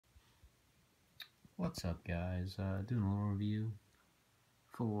What's up, guys? Doing a little review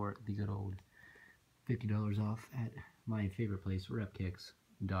for the good old $50 off at my favorite place,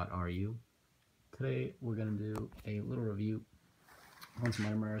 repkicks.ru. Today we're going to do a little review on some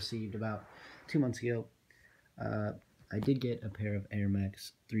item I received about 2 months ago. I did get a pair of Air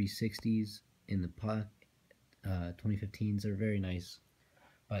Max 360s in the pot, 2015s. They're very nice,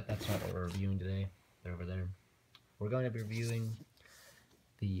 but that's not what we're reviewing today. They're over there. We're going to be reviewing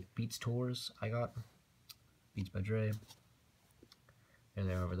the Beats Tours I got. Beats by Dre. And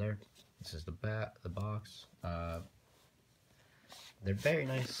they're over there. This is the box. They're very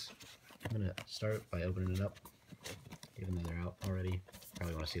nice. I'm gonna start by opening it up, even though they're out already.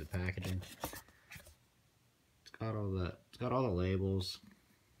 Probably want to see the packaging. It's got all the labels.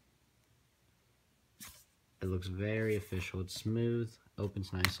 It looks very official. It's smooth,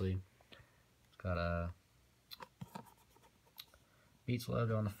 opens nicely. It's got a Beats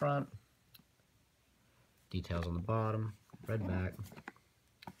logo on the front. Details on the bottom, red back.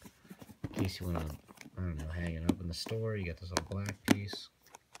 In case you want to, I don't know, hang it up in the store, you got this little black piece,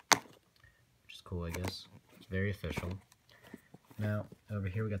 which is cool, I guess. It's very official. Now, over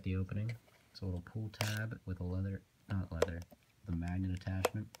here we got the opening. It's a little pull tab with a the magnet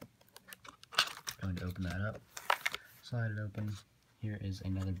attachment. Going to open that up, slide it open. Here is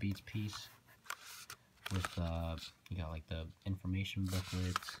another Beats piece with, you got like the information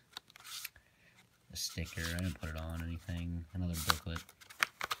booklet, a sticker. I didn't put it on anything. Another booklet.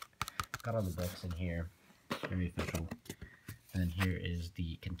 Got all the books in here. Very official. And then here is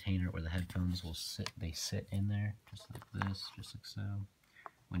the container where the headphones will sit. They sit in there, just like this, just like so.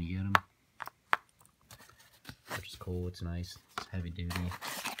 When you get them, which is cool. It's nice. It's heavy duty.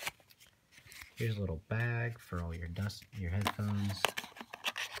 Here's a little bag for all your headphones.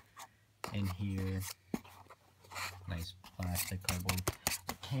 In here, nice plastic cardboard.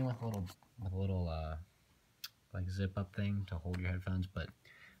 It came with a little like zip up thing to hold your headphones, but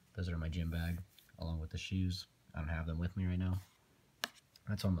those are in my gym bag along with the shoes. I don't have them with me right now.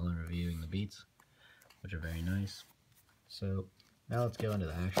 That's why I'm only reviewing the Beats, which are very nice. So now let's go into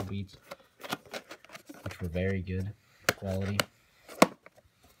the actual Beats, which were very good quality.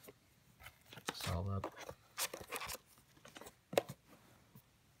 Solve up.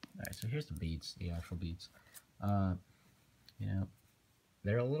 Alright, so here's the Beats, the actual Beats.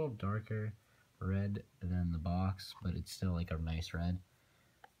 They're a little darker red than the box, but it's still like a nice red.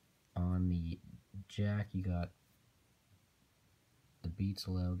 On the jack, you got the Beats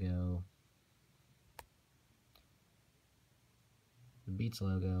logo. The Beats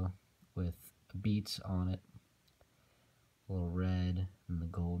logo with Beats on it. A little red and the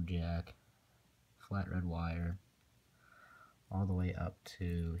gold jack. Flat red wire. All the way up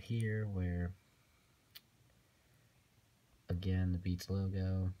to here where, again, the Beats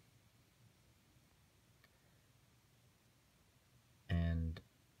logo. And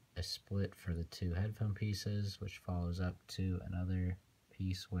a split for the two headphone pieces, which follows up to another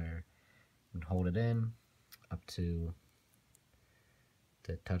piece where you can hold it in, up to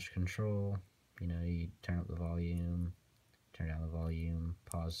the touch control. You know, you turn up the volume, turn down the volume,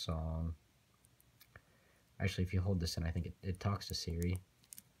 pause song. Actually, if you hold this in, I think it talks to Siri.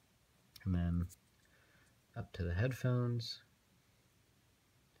 And then up to the headphones.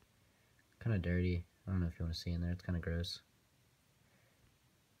 Kind of dirty. I don't know if you want to see in there. It's kind of gross.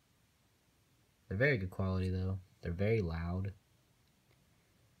 They're very good quality though. They're very loud.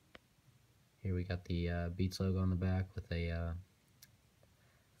 Here we got the Beats logo on the back with a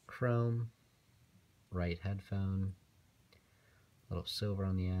chrome right headphone. A little silver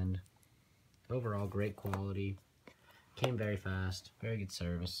on the end. Overall, great quality. Came very fast. Very good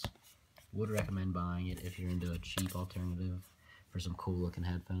service. Would recommend buying it if you're into a cheap alternative for some cool looking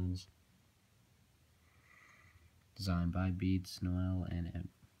headphones. Designed by Beats, Noel, and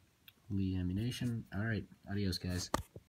Lee Ammunition. Alright, adios guys.